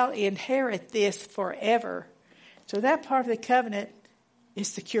shall inherit this forever. So that part of the covenant is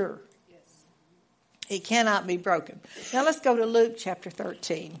secure. It cannot be broken. Now let's go to Luke chapter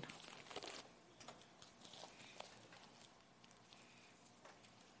 13.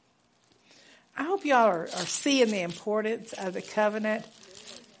 I hope y'all are seeing the importance of the covenant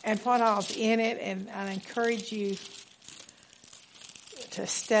and what all's in it, and I encourage you to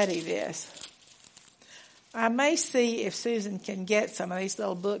study this. I may see if Susan can get some of these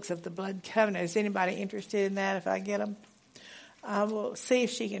little books of the blood covenant. Is anybody interested in that if I get them? I will see if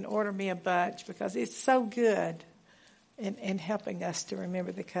she can order me a bunch because it's so good in helping us to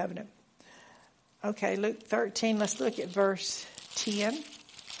remember the covenant. Okay, Luke 13, let's look at verse 10.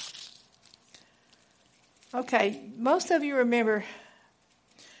 Okay, most of you remember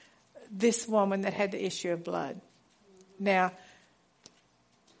this woman that had the issue of blood. Now,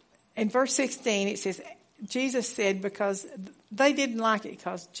 in verse 16, it says, Jesus said, because they didn't like it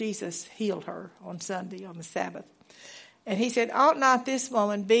because Jesus healed her on Sunday, on the Sabbath. And he said, ought not this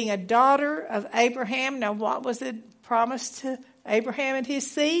woman, being a daughter of Abraham, now what was it promised to Abraham and his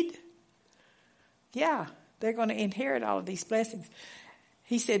seed? Yeah, they're going to inherit all of these blessings.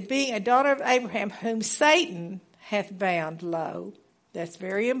 He said, being a daughter of Abraham, whom Satan hath bound, lo, that's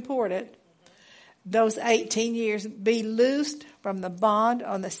very important, those 18 years, be loosed from the bond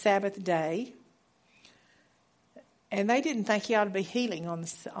on the Sabbath day. And they didn't think he ought to be healing on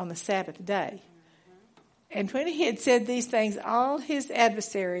the Sabbath day. And when he had said these things, all his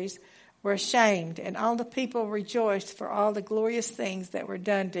adversaries were ashamed, and all the people rejoiced for all the glorious things that were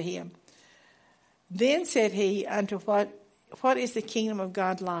done to him. Then said he unto what is the kingdom of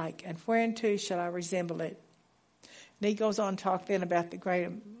God like, and whereunto shall I resemble it? And he goes on to talk then about the grain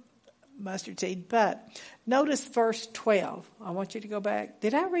of mustard seed. But notice verse 12. I want you to go back.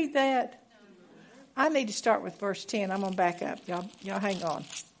 Did I read that? I need to start with verse 10. I'm going to back up. Y'all hang on.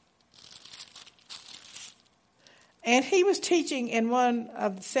 And he was teaching in one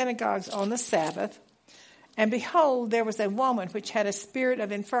of the synagogues on the Sabbath. And behold, there was a woman which had a spirit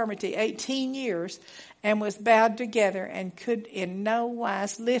of infirmity 18 years, and was bowed together, and could in no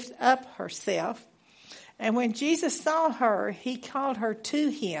wise lift up herself. And when Jesus saw her, he called her to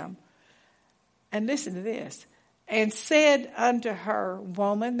him. And listen to this. And said unto her,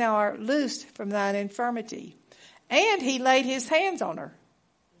 Woman, thou art loosed from thine infirmity. And he laid his hands on her.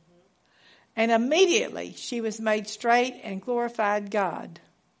 And immediately she was made straight and glorified God.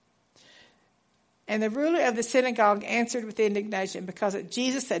 And the ruler of the synagogue answered with indignation because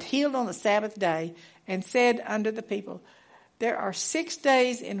Jesus had healed on the Sabbath day and said unto the people, there are 6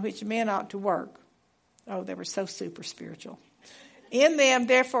 days in which men ought to work. Oh, they were so super spiritual. In them,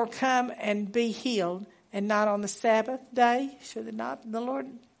 therefore, come and be healed, and not on the Sabbath day. Should it not? The Lord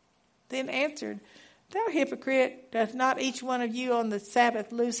then answered, thou hypocrite, doth not each one of you on the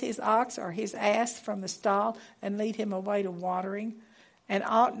Sabbath loose his ox or his ass from the stall and lead him away to watering? And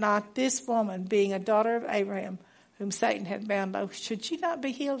ought not this woman, being a daughter of Abraham, whom Satan had bound low, should she not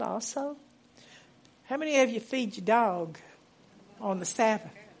be healed also? How many of you feed your dog on the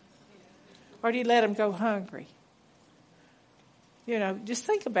Sabbath? Or do you let him go hungry? You know, just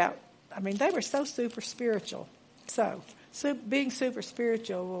think about, they were so super spiritual. So being super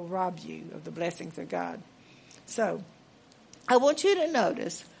spiritual will rob you of the blessings of God. So, I want you to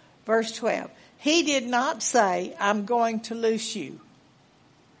notice verse 12. He did not say, I'm going to loose you.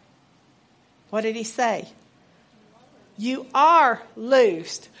 What did he say? You are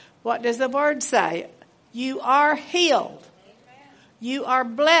loosed. What does the word say? You are healed. You are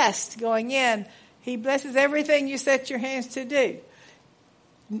blessed going in. He blesses everything you set your hands to do.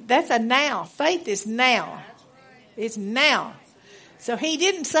 That's a now. Faith is now. It's now. So he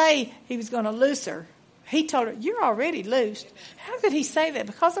didn't say he was going to loose her. He told her, you're already loosed. How could he say that?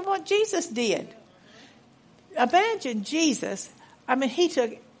 Because of what Jesus did. Imagine Jesus. He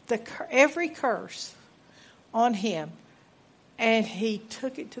took every curse on him and he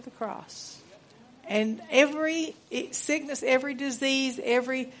took it to the cross. And every sickness, every disease,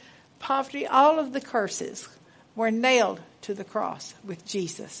 every poverty, all of the curses were nailed to the cross with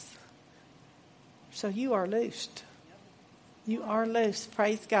Jesus. So you are loosed. You are loosed.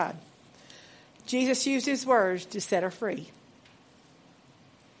 Praise God. Jesus used his words to set her free.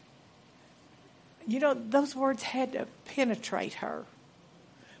 You know, those words had to penetrate her.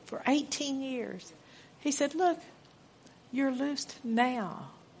 For 18 years. He said, look, you're loosed now.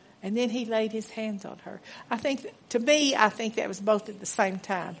 And then he laid his hands on her. I think that was both at the same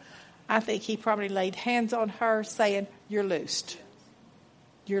time. I think he probably laid hands on her saying, you're loosed.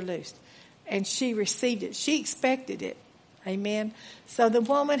 You're loosed. And she received it. She expected it. Amen. So the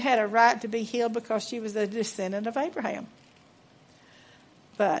woman had a right to be healed because she was a descendant of Abraham.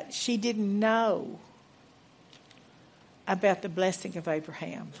 But she didn't know about the blessing of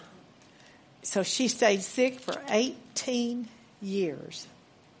Abraham. So she stayed sick for 18 years.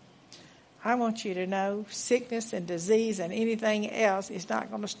 I want you to know sickness and disease and anything else is not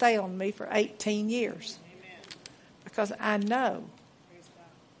going to stay on me for 18 years. Amen. Because I know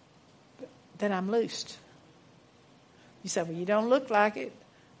that I'm loosed. You say, well, you don't look like it.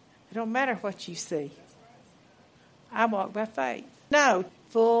 It don't matter what you see. I walk by faith. No,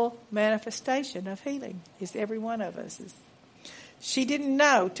 full manifestation of healing is every one of us. She didn't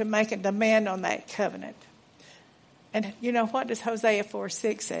know to make a demand on that covenant. And you know, what does Hosea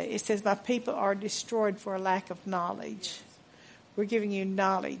 4:6 say? It says, my people are destroyed for a lack of knowledge. We're giving you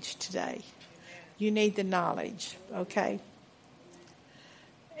knowledge today. You need the knowledge, okay?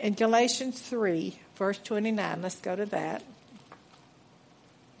 In Galatians 3, verse 29, let's go to that.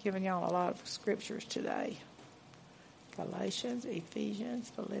 Giving y'all a lot of scriptures today. Galatians, Ephesians,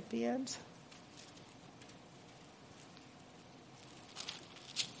 Philippians.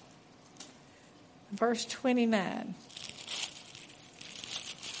 Verse 29.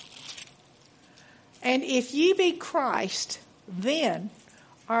 And if ye be Christ, then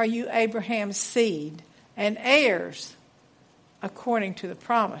are you Abraham's seed and heirs according to the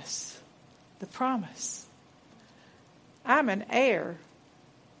promise. The promise. I'm an heir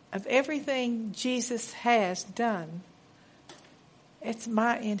of everything Jesus has done. It's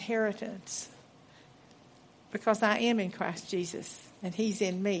my inheritance because I am in Christ Jesus and he's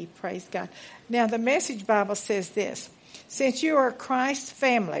in me. Praise God. Now the Message Bible says this. Since you are Christ's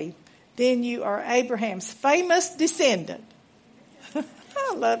family, then you are Abraham's famous descendant.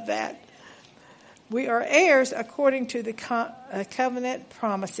 I love that. We are heirs according to the covenant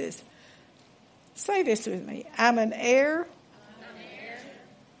promises. Say this with me. I'm an heir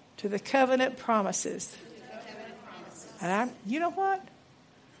to the covenant promises. And you know what?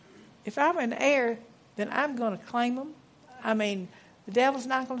 If I'm an heir, then I'm going to claim them. I mean, the devil's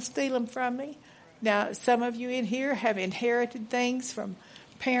not going to steal them from me. Now, some of you in here have inherited things from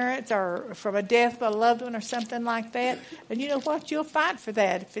parents or from a death of a loved one or something like that. And you know what? You'll fight for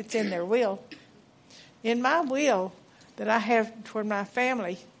that if it's in their will. In my will that I have toward my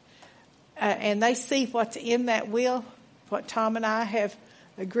family, and they see what's in that will, what Tom and I have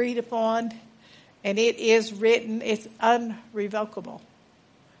agreed upon, and it is written, it's unrevocable.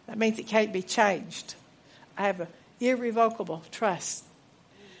 That means it can't be changed. I have an irrevocable trust.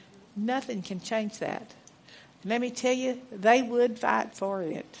 Nothing can change that. Let me tell you, they would fight for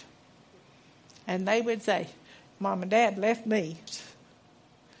it. And they would say, Mom and Dad left me.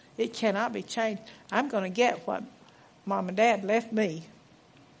 It cannot be changed. I'm going to get what Mom and Dad left me.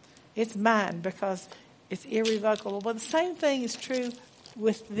 It's mine because it's irrevocable. Well, the same thing is true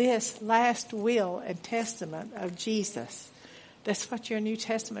with this last will and testament of Jesus. That's what your New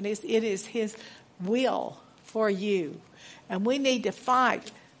Testament is. It is his will for you. And we need to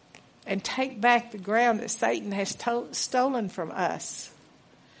fight and take back the ground that Satan has stolen from us.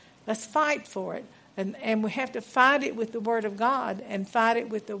 Let's fight for it. And we have to fight it with the Word of God and fight it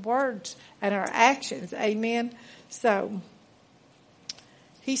with the words and our actions. Amen. So,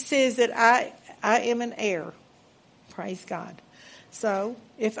 he says that I am an heir. Praise God. So,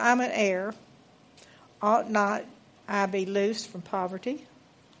 if I'm an heir, ought not I be loosed from poverty?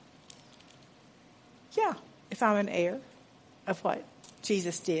 Yeah, if I'm an heir of what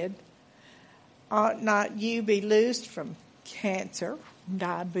Jesus did. Ought not you be loosed from cancer,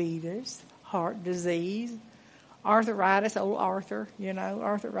 diabetes, heart disease, arthritis, old Arthur,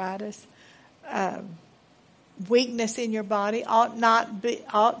 arthritis, weakness in your body? Ought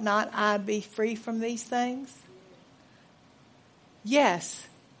not I be free from these things? Yes.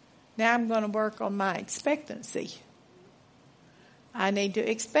 Now I'm going to work on my expectancy. I need to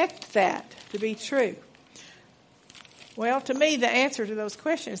expect that to be true. Well, to me, the answer to those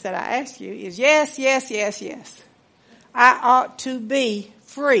questions that I asked you is yes, yes, yes, yes. I ought to be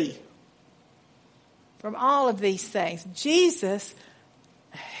free from all of these things. Jesus,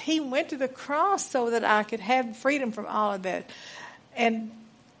 he went to the cross so that I could have freedom from all of that. And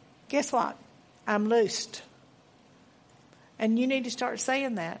guess what? I'm loosed. And you need to start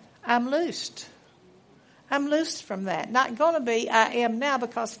saying that. I'm loosed. I'm loosed from that. Not going to be, I am now,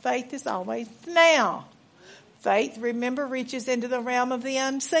 because faith is always now. Faith, remember, reaches into the realm of the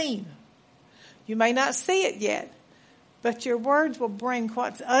unseen. You may not see it yet, but your words will bring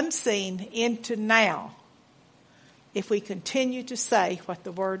what's unseen into now if we continue to say what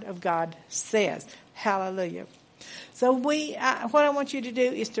the Word of God says. Hallelujah. So what I want you to do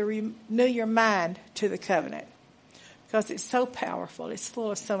is to renew your mind to the covenant, because it's so powerful. It's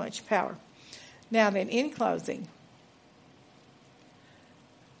full of so much power. Now then, in closing,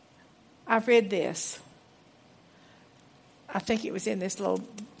 I've read this. I think it was in this little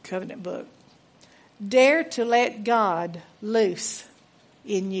covenant book. Dare to let God loose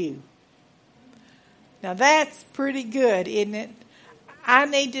in you. Now that's pretty good, isn't it? I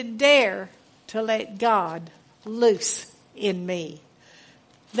need to dare to let God loose in me.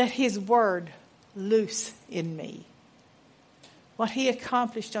 Let his word loose in me. What he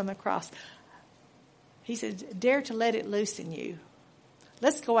accomplished on the cross. He said, dare to let it loose in you.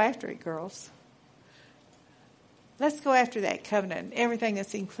 Let's go after it, girls. Let's go after that covenant and everything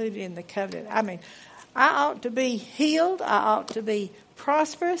that's included in the covenant. I mean, I ought to be healed. I ought to be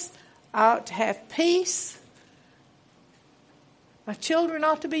prosperous. I ought to have peace. My children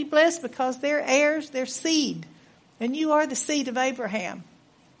ought to be blessed because they're heirs, they're seed. And you are the seed of Abraham.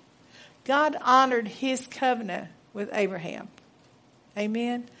 God honored his covenant with Abraham.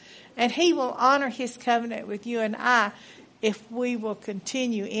 Amen. And he will honor his covenant with you and I if we will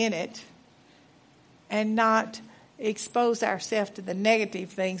continue in it and not expose ourselves to the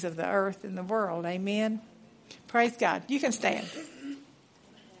negative things of the earth and the world. Amen. Praise God. You can stand.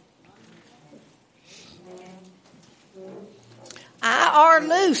 I are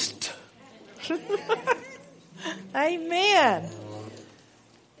loosed. Amen.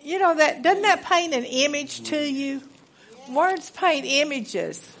 You know, that doesn't that paint an image to you? Words paint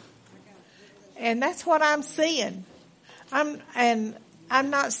images. And that's what I'm seeing. I'm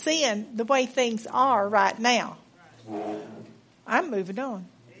not seeing the way things are right now. I'm moving on.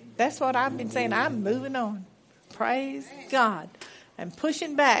 That's what I've been saying. I'm moving on. Praise God. I'm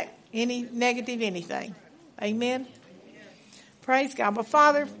pushing back any negative anything. Amen. Praise God. But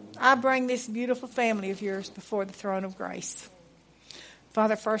Father, I bring this beautiful family of yours before the throne of grace.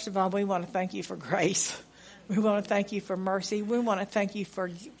 Father, first of all, we want to thank you for grace. We want to thank you for mercy. We want to thank you for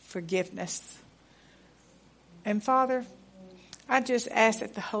forgiveness. And Father, I just ask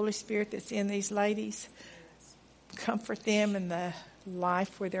that the Holy Spirit that's in these ladies comfort them in the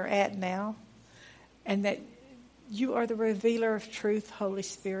life where they're at now, and that you are the revealer of truth, Holy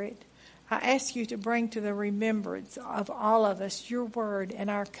Spirit. I ask you to bring to the remembrance of all of us your word and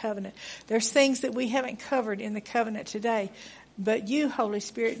our covenant. There's things that we haven't covered in the covenant today, but you, Holy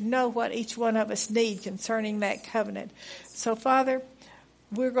Spirit, know what each one of us need concerning that covenant. So, Father,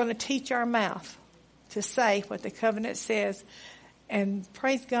 we're going to teach our mouth to say what the covenant says. And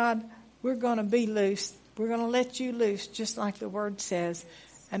praise God, we're going to be loose. We're going to let you loose just like the word says.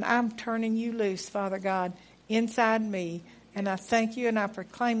 And I'm turning you loose, Father God, inside me. And I thank you and I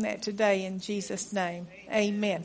proclaim that today in Jesus' name. Amen.